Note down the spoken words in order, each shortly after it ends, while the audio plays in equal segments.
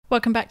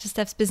Welcome back to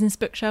Steph's Business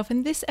Bookshelf.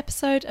 In this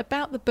episode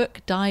about the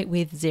book Die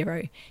with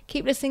Zero.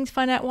 Keep listening to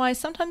find out why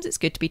sometimes it's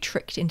good to be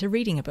tricked into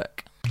reading a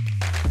book.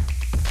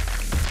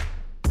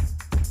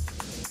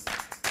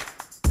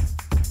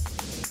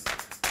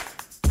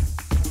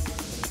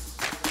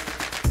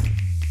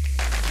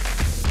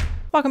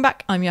 Welcome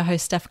back, I'm your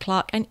host Steph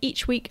Clark, and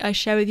each week I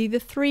share with you the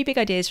 3 big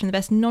ideas from the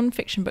best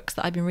non-fiction books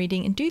that I've been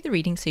reading and do the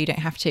reading so you don't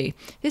have to.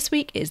 This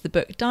week is the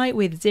book Die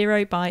with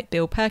Zero by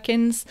Bill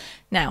Perkins.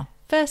 Now,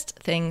 first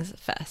things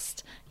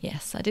first.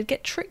 Yes, I did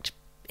get tricked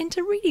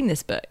into reading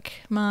this book.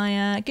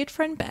 My good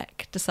friend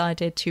Beck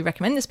decided to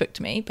recommend this book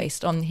to me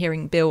based on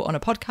hearing Bill on a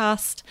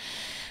podcast.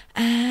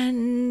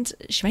 And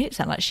she made it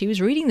sound like she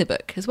was reading the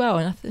book as well.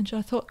 And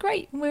I thought,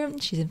 great,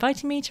 she's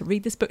inviting me to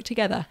read this book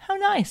together. How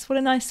nice. What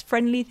a nice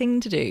friendly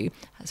thing to do,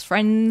 as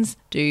friends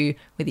do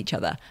with each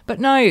other. But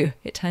no,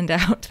 it turned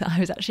out that I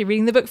was actually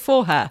reading the book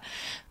for her,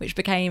 which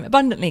became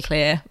abundantly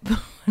clear when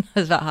I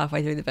was about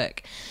halfway through the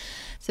book.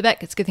 So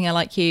Beck, it's a good thing I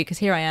like you, because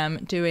here I am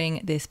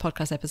doing this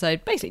podcast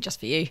episode basically just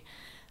for you.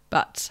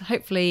 But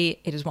hopefully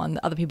it is one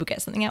that other people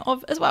get something out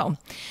of as well.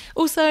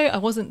 Also, I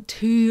wasn't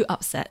too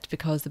upset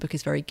because the book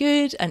is very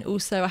good, and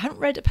also I haven't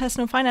read a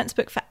personal finance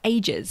book for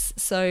ages,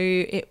 so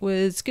it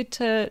was good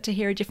to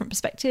hear a different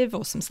perspective,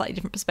 or some slightly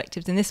different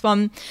perspectives in this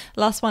one.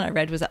 The last one I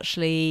read was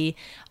actually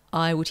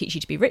I Will Teach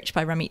You to Be Rich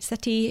by Ramit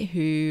Sethi,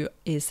 who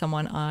is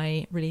someone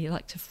I really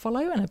like to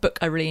follow, and a book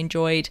I really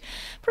enjoyed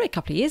probably a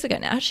couple of years ago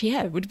now. Actually,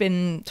 yeah, it would have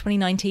been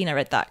 2019 I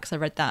read that, because I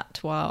read that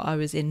while I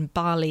was in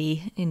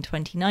Bali in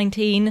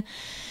 2019.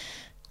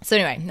 So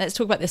anyway, let's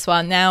talk about this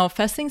one. Now,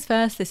 first things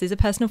first, this is a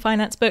personal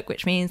finance book,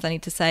 which means I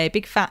need to say a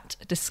big fat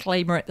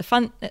disclaimer at the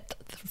front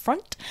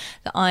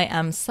that I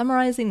am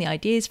summarising the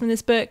ideas from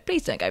this book.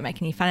 Please don't go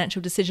make any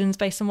financial decisions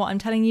based on what I'm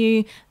telling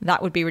you.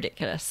 That would be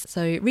ridiculous.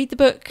 So read the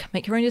book,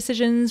 make your own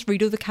decisions,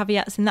 read all the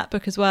caveats in that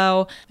book as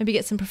well. Maybe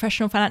get some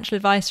professional financial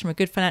advice from a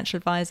good financial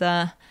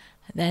advisor,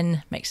 and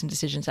then make some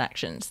decisions and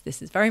actions.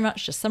 This is very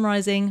much just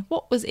summarising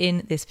what was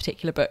in this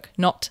particular book,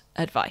 not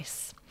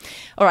advice.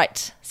 All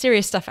right,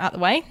 serious stuff out the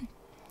way.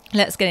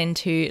 Let's get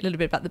into a little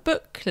bit about the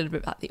book, a little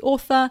bit about the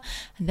author,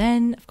 and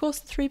then, of course,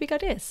 the 3 big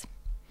ideas.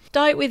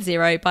 Die with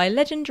Zero by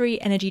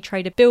legendary energy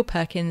trader Bill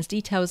Perkins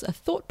details a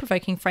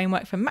thought-provoking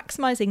framework for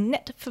maximising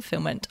net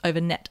fulfillment over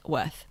net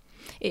worth.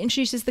 It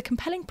introduces the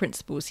compelling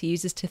principles he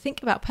uses to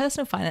think about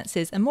personal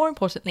finances and, more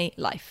importantly,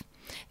 life.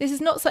 This is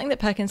not something that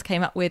Perkins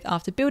came up with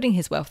after building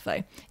his wealth,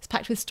 though. It's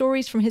packed with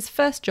stories from his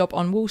first job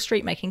on Wall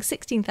Street, making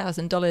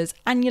 $16,000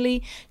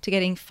 annually, to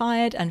getting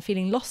fired and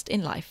feeling lost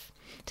in life,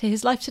 to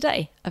his life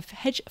today of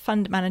hedge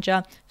fund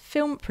manager,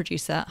 film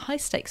producer,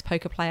 high-stakes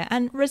poker player,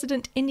 and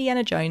resident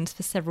Indiana Jones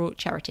for several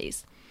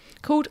charities.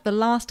 Called The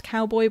Last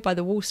Cowboy by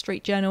the Wall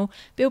Street Journal,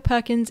 Bill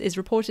Perkins is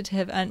reported to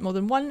have earned more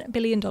than $1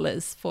 billion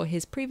for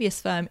his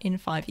previous firm in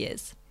 5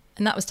 years.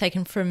 And that was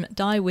taken from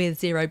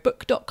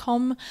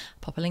diewithzerobook.com.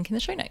 Pop a link in the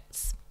show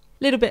notes.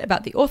 Little bit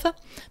about the author.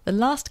 The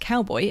Last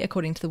Cowboy,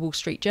 according to the Wall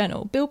Street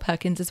Journal, Bill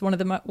Perkins is one of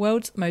the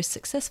world's most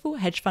successful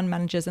hedge fund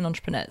managers and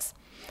entrepreneurs.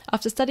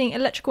 After studying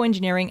electrical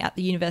engineering at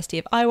the University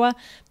of Iowa,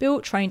 Bill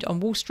trained on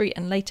Wall Street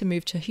and later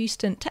moved to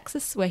Houston,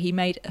 Texas, where he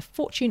made a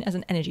fortune as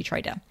an energy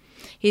trader.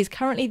 He is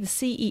currently the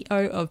CEO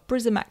of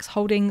Brizomax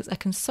Holdings, a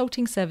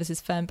consulting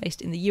services firm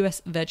based in the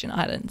US Virgin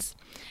Islands.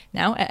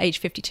 Now, at age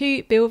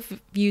 52, Bill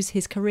views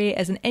his career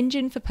as an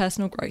engine for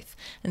personal growth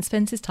and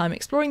spends his time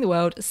exploring the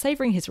world,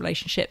 savouring his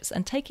relationships,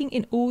 and taking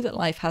in all that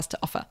life has to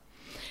offer.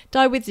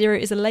 Die with Zero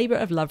is a labour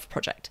of love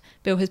project.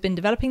 Bill has been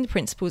developing the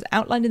principles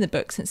outlined in the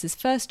book since his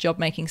first job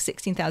making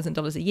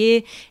 $16,000 a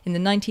year in the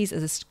 90s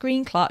as a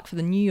screen clerk for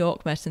the New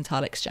York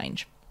Mercantile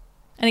Exchange.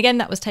 And again,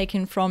 that was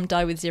taken from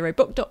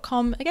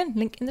diewithzerobook.com. Again,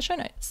 link in the show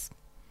notes.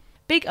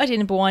 Big idea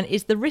number 1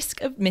 is the risk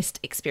of missed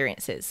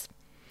experiences.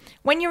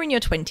 When you're in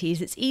your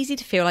 20s, it's easy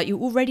to feel like you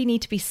already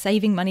need to be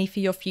saving money for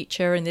your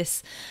future and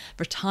this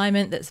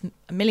retirement that's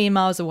a million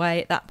miles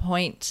away at that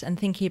point, and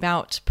thinking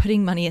about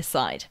putting money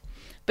aside.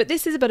 But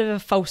this is a bit of a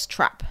false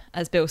trap,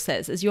 as Bill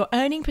says, as your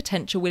earning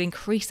potential will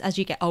increase as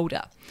you get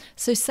older.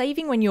 So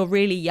saving when you're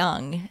really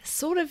young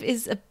sort of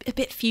is a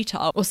bit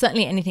futile, or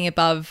certainly anything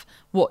above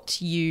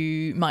what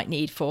you might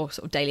need for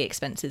sort of daily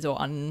expenses or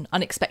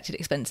unexpected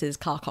expenses,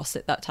 car costs,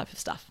 that type of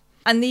stuff.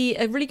 And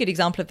a really good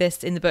example of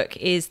this in the book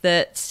is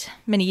that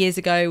many years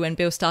ago when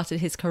Bill started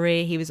his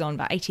career, he was on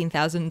about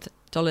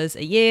 $18,000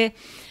 a year.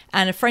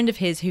 And a friend of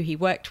his who he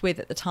worked with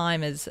at the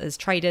time as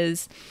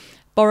traders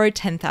borrowed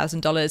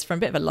 $10,000 from a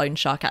bit of a loan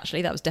shark,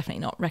 actually. That was definitely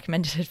not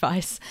recommended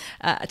advice,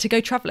 to go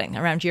travelling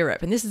around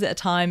Europe. And this is at a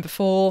time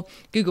before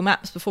Google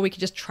Maps, before we could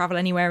just travel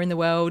anywhere in the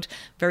world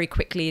very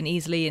quickly and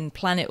easily and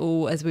plan it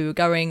all as we were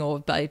going, or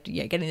by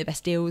getting the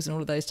best deals and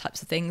all of those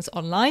types of things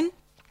online.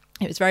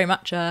 It was very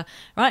much, right,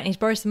 I need to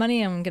borrow some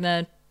money. I'm going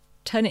to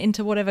turn it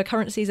into whatever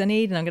currencies I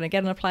need, and I'm going to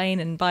get on a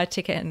plane and buy a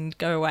ticket and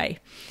go away.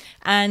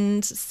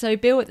 And so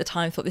Bill at the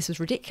time thought this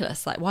was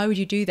ridiculous. Like, why would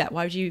you do that?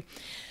 Why would you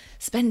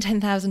spend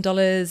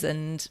 $10,000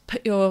 and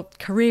put your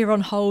career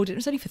on hold? It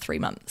was only for 3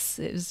 months.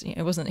 It was,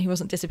 he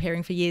wasn't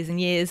disappearing for years and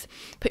years.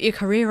 Put your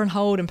career on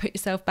hold and put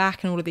yourself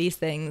back and all of these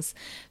things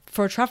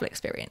for a travel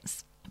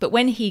experience. But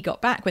when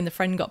the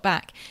friend got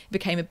back, it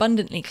became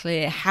abundantly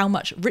clear how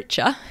much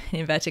richer,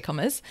 in inverted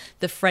commas,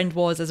 the friend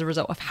was as a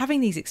result of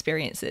having these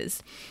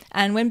experiences.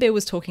 And when Bill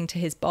was talking to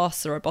his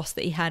boss, or a boss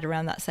that he had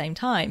around that same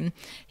time,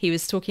 he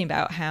was talking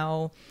about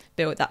how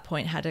Bill at that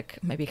point had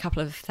maybe a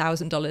couple of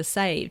 $1,000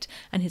 saved.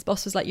 And his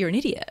boss was like, "You're an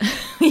idiot.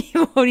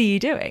 What are you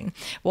doing?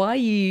 Why are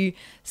you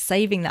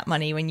saving that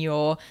money when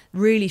you're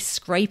really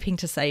scraping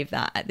to save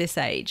that at this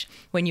age,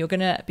 when you're going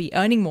to be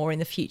earning more in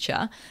the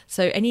future?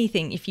 So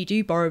if you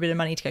do borrow a bit of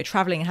money to go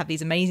traveling and have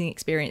these amazing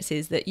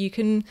experiences that you're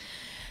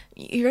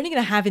only going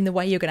to have in the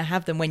way you're going to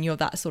have them when you're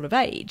that sort of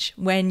age,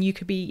 when you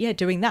could be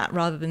doing that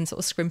rather than sort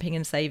of scrimping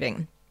and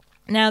saving."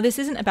 Now, this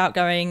isn't about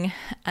going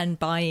and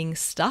buying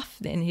stuff,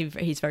 and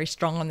he's very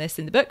strong on this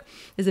in the book.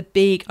 There's a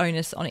big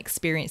onus on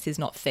experiences,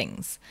 not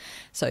things.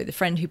 So the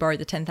friend who borrowed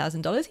the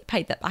 $10,000, he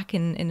paid that back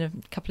in a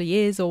couple of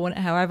years, or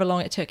however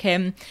long it took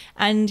him,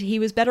 and he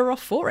was better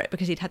off for it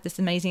because he'd had this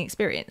amazing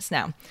experience.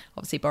 Now,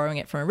 obviously borrowing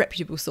it from a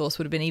reputable source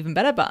would have been even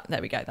better, but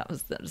there we go. That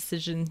was the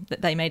decision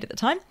that they made at the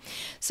time.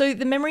 So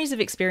the memories of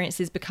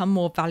experiences become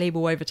more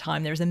valuable over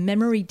time. There is a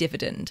memory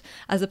dividend,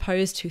 as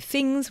opposed to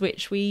things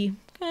which we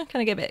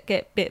kind of get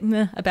a bit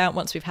meh about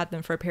once we've had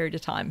them for a period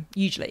of time,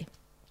 usually.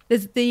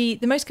 There's the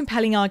most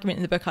compelling argument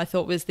in the book, I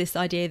thought, was this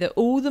idea that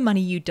all the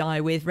money you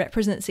die with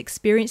represents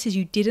experiences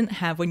you didn't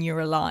have when you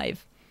were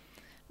alive.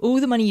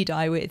 All the money you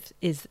die with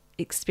is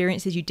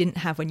experiences you didn't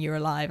have when you were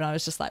alive. And I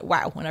was just like,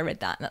 wow, when I read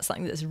that. And that's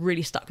something that's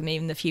really stuck with me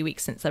in the few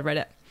weeks since I read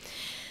it.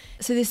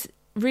 So this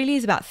really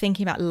is about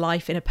thinking about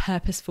life in a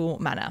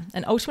purposeful manner.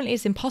 And ultimately,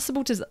 it's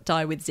impossible to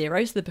die with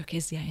zero. So the book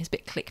is a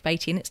bit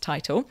clickbaity in its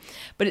title,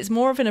 but it's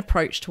more of an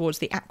approach towards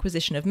the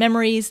acquisition of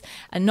memories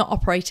and not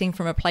operating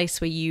from a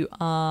place where you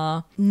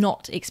are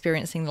not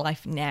experiencing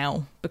life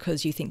now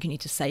because you think you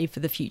need to save for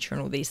the future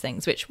and all these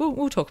things, which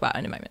we'll talk about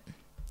in a moment.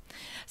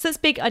 So that's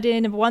big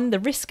idea number 1, the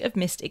risk of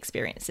missed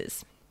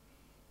experiences.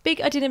 Big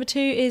idea number 2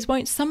 is,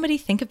 won't somebody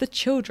think of the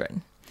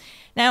children?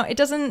 Now, it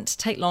doesn't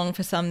take long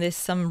for some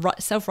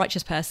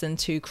self-righteous person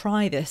to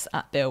cry this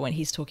at Bill when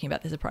he's talking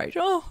about this approach.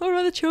 Oh, what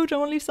about the children? I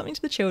want to leave something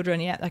to the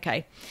children. Yeah,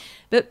 okay.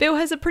 But Bill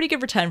has a pretty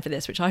good return for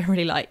this, which I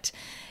really liked.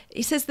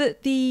 He says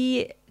that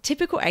the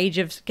typical age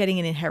of getting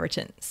an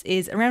inheritance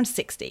is around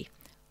 60.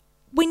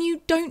 When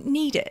you don't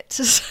need it.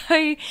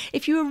 So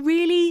if you were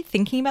really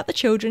thinking about the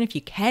children, if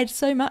you cared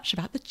so much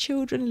about the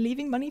children,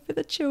 leaving money for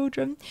the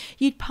children,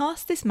 you'd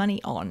pass this money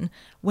on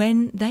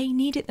when they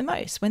need it the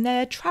most, when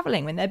they're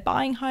traveling, when they're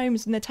buying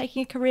homes, when they're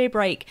taking a career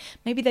break.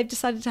 Maybe they've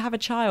decided to have a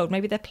child.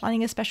 Maybe they're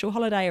planning a special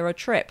holiday or a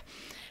trip.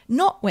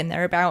 Not when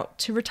they're about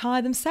to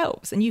retire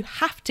themselves. And you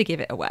have to give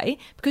it away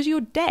because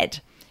you're dead.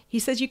 He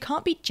says you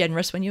can't be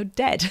generous when you're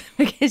dead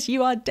because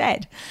you are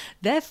dead.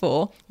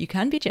 Therefore, you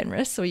can be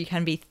generous, or you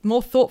can be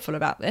more thoughtful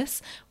about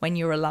this when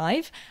you're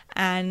alive.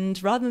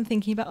 And rather than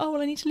thinking about, oh,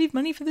 well, I need to leave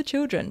money for the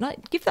children,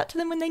 give that to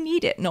them when they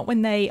need it, not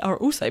when they are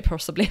also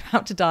possibly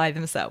about to die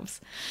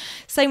themselves.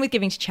 Same with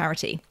giving to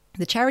charity.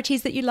 The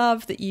charities that you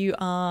love, that you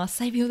are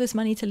saving all this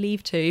money to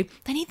leave to,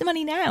 they need the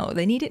money now.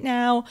 They need it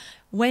now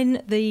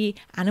when the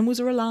animals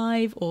are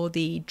alive, or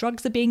the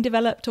drugs are being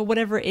developed, or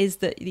whatever it is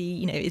that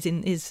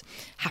is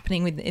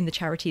happening in the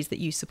charities that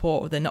you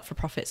support, or the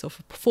not-for-profits or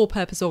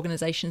for-purpose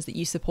organisations that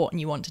you support and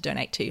you want to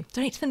donate to.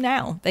 Donate to them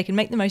now. They can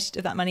make the most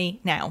of that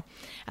money now.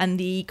 And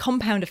the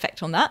compound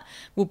effect on that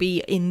will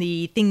be in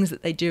the things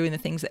that they do and the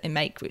things that they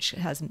make, which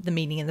has the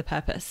meaning and the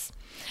purpose.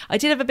 I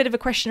did have a bit of a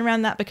question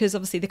around that, because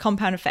obviously the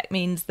compound effect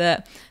means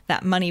that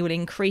money will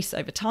increase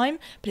over time,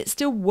 but it's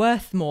still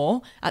worth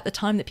more at the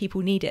time that people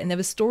need it. And there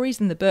were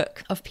stories in the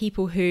book of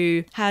people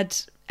who had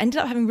ended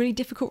up having really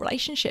difficult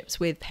relationships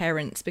with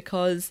parents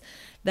because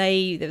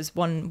there was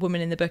one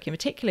woman in the book in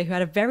particular who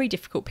had a very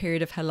difficult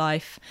period of her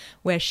life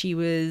where she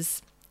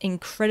was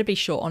incredibly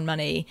short on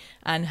money,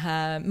 and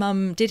her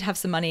mum did have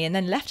some money and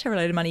then left her a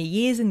load of money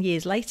years and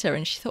years later.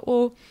 And she thought,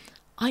 well,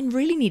 I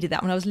really needed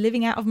that when I was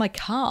living out of my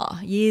car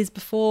years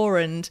before,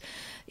 and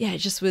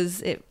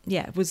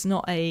it was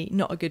not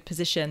a good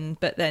position.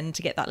 But then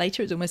to get that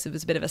later, it was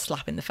a bit of a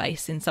slap in the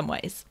face in some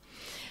ways.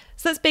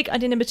 So that's big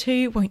idea number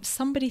 2. Won't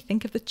somebody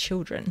think of the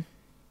children?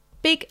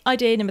 Big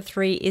idea number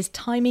 3 is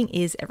timing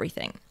is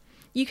everything.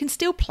 You can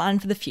still plan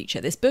for the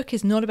future. This book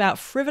is not about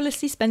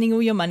frivolously spending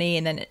all your money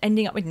and then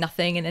ending up with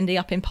nothing and ending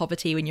up in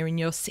poverty when you're in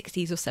your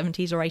 60s or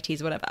 70s or 80s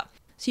or whatever.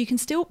 So you can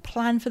still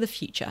plan for the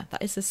future.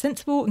 That is a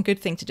sensible and good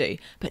thing to do,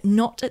 but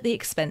not at the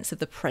expense of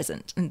the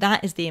present. And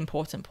that is the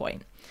important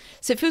point.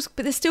 So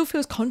this still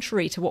feels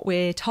contrary to what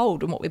we're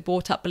told and what we're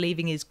brought up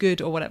believing is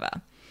good or whatever.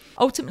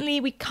 Ultimately,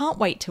 we can't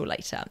wait till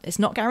later. It's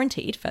not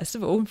guaranteed, first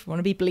of all, if we want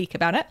to be bleak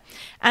about it.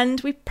 And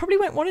we probably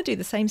won't want to do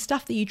the same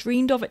stuff that you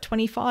dreamed of at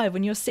 25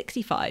 when you're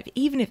 65,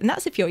 and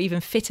that's if you're even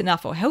fit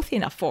enough or healthy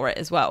enough for it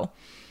as well.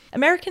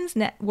 Americans'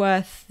 net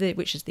worth,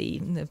 which is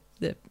the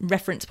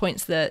reference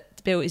points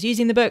that Bill is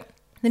using in the book,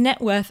 The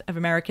net worth of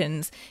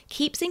Americans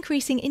keeps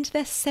increasing into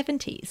their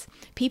 70s.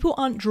 People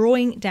aren't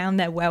drawing down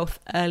their wealth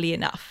early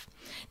enough.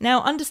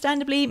 Now,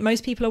 understandably,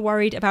 most people are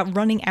worried about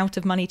running out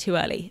of money too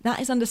early. That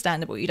is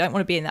understandable. You don't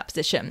want to be in that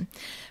position.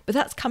 But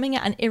that's coming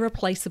at an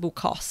irreplaceable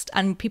cost,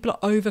 and people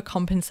are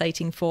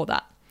overcompensating for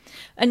that.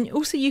 And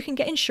also you can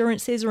get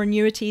insurances or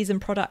annuities and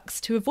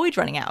products to avoid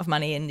running out of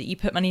money, and you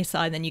put money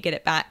aside and then you get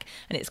it back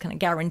and it's kind of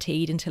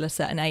guaranteed until a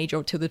certain age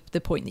or till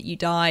the point that you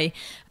die.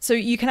 So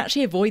you can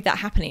actually avoid that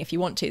happening if you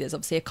want to. There's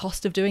obviously a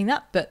cost of doing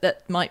that, but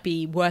that might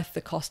be worth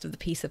the cost of the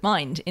peace of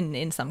mind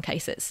in some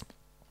cases.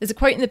 There's a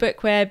quote in the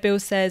book where Bill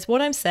says,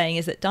 "What I'm saying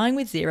is that dying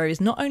with zero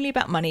is not only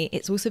about money,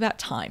 it's also about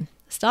time.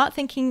 Start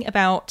thinking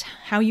about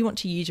how you want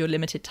to use your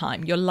limited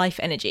time, your life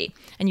energy,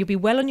 and you'll be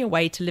well on your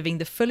way to living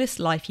the fullest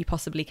life you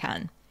possibly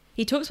can."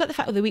 He talks about the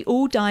fact that we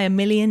all die a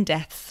million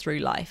deaths through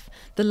life.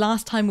 The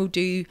last time we'll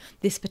do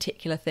this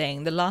particular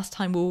thing, the last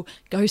time we'll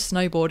go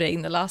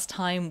snowboarding, the last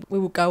time we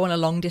will go on a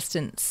long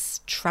distance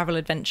travel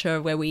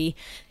adventure where we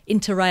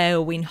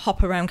interrail, we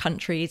hop around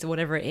countries or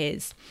whatever it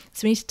is.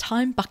 So we need to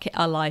time bucket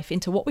our life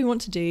into what we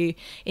want to do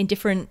in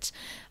different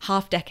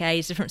half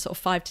decades, different sort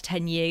of 5 to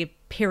 10 year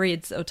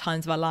periods or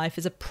times of our life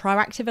as a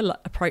proactive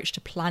approach to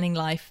planning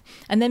life,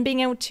 and then being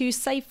able to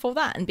save for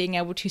that and being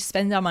able to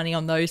spend our money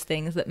on those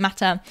things that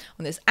matter,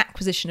 on this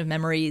acquisition of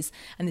memories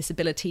and this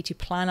ability to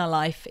plan our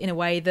life in a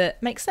way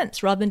that makes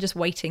sense rather than just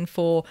waiting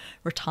for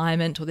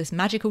retirement or this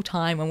magical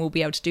time when we'll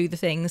be able to do the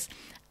things,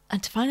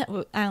 and to find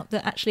out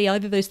that actually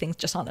either those things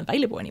just aren't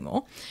available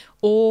anymore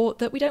or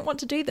that we don't want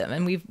to do them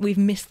and we've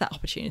missed that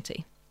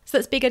opportunity. So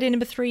that's big idea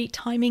number 3,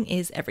 timing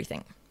is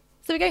everything.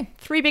 So there we go,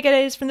 3 big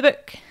ideas from the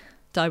book.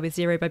 Die with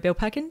Zero by Bill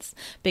Perkins.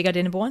 Big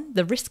idea number 1,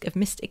 the risk of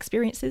missed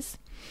experiences.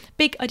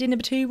 Big idea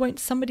number 2, won't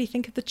somebody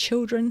think of the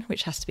children,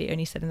 which has to be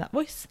only said in that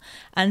voice.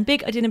 And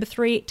big idea number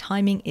 3,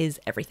 timing is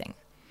everything.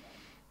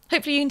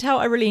 Hopefully you can tell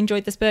I really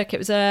enjoyed this book. It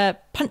was a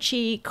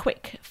punchy,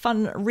 quick,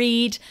 fun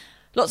read.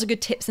 Lots of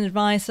good tips and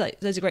advice,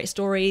 loads of great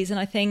stories. And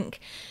I think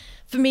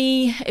for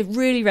me, it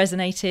really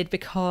resonated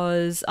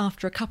because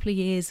after a couple of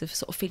years of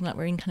sort of feeling like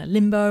we're in kind of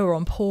limbo or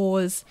on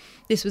pause,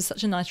 this was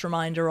such a nice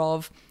reminder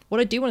of what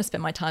I do want to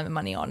spend my time and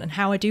money on and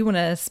how I do want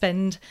to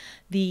spend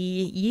the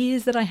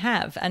years that I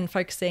have, and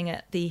focusing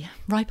at the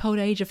ripe old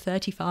age of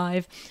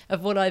 35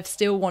 of what I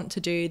still want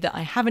to do that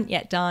I haven't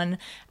yet done,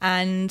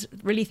 and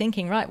really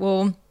thinking, right,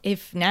 well,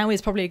 if now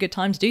is probably a good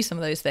time to do some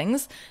of those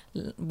things,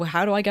 well,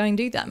 how do I go and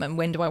do them? And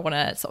when do I want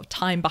to sort of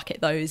time bucket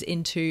those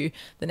into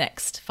the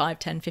next 5,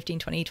 10, 15,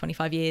 20,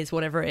 25 years,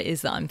 whatever it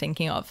is that I'm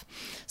thinking of.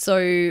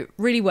 So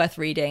really worth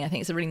reading. I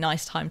think it's a really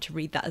nice time to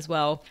read that as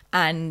well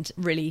and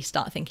really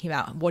start thinking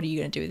about what are you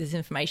going to do with this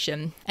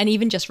information, and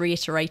even just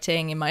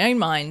reiterating in my own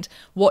mind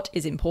what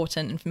is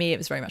important. And for me, it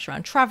was very much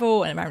around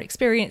travel and around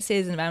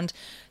experiences and around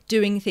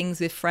doing things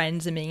with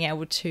friends and being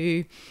able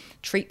to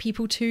treat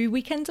people to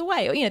weekends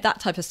away, or, that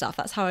type of stuff.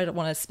 That's how I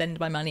want to spend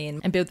my money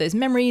and build those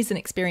memories and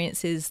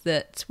experiences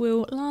that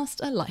will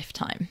last a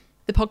lifetime.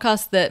 The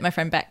podcast that my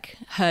friend Beck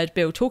heard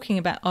Bill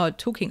talking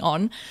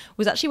on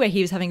was actually where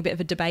he was having a bit of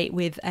a debate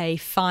with a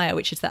FIRE,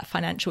 which is that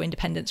financial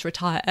independence,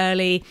 retire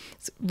early.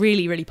 It's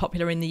really, really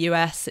popular in the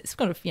US. It's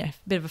got a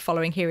bit of a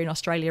following here in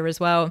Australia as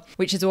well,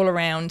 which is all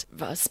around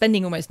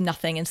spending almost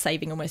nothing and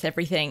saving almost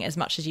everything as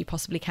much as you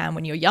possibly can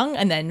when you're young,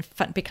 and then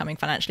becoming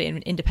financially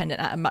independent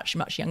at a much,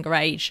 much younger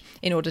age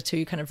in order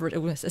to kind of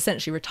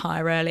essentially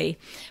retire early.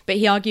 But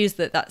he argues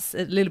that that's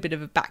a little bit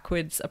of a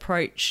backwards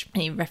approach,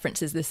 and he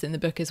references this in the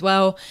book as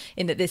well,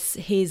 in that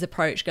his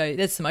approach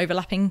there's some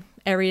overlapping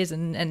areas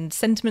and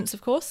sentiments,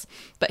 of course,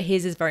 but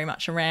his is very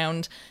much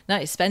around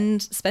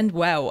spend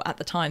well at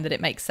the time that it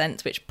makes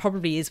sense, which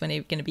probably is when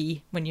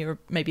you're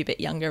maybe a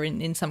bit younger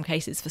in some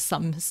cases for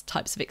some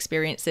types of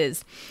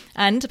experiences.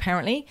 And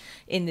apparently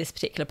in this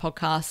particular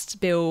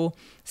podcast, Bill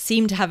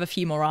seemed to have a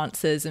few more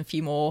answers and a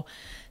few more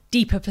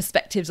deeper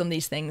perspectives on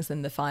these things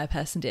than the FIRE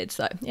person did.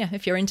 So yeah,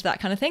 if you're into that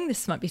kind of thing,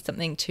 this might be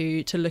something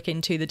to look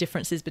into, the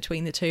differences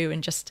between the two,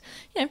 and just,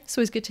 it's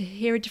always good to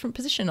hear a different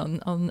position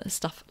on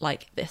stuff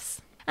like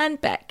this.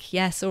 And Beck,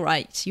 yes, all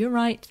right, you're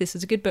right. This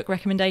was a good book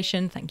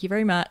recommendation. Thank you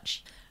very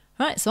much.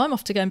 Right, so I'm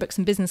off to go and book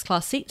some business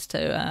class seats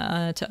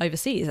to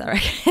overseas, I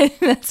reckon.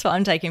 That's what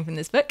I'm taking from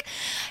this book.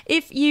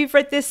 If you've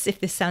read this, if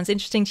this sounds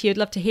interesting to you, I'd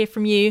love to hear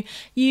from you.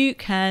 You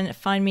can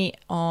find me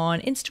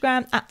on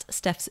Instagram at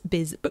Steph's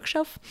Biz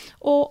Bookshelf,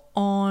 or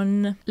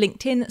on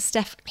LinkedIn,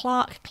 Steph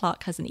Clark.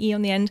 Clark has an E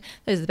on the end.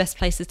 Those are the best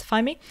places to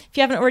find me. If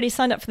you haven't already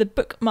signed up for the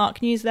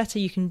bookmark newsletter,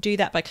 you can do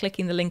that by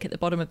clicking the link at the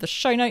bottom of the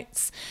show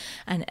notes.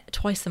 And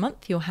twice a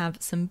month, you'll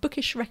have some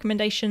bookish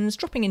recommendations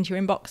dropping into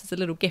your inbox as a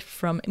little gift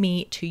from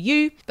me to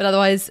you. But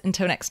otherwise,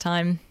 until next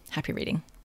time, happy reading.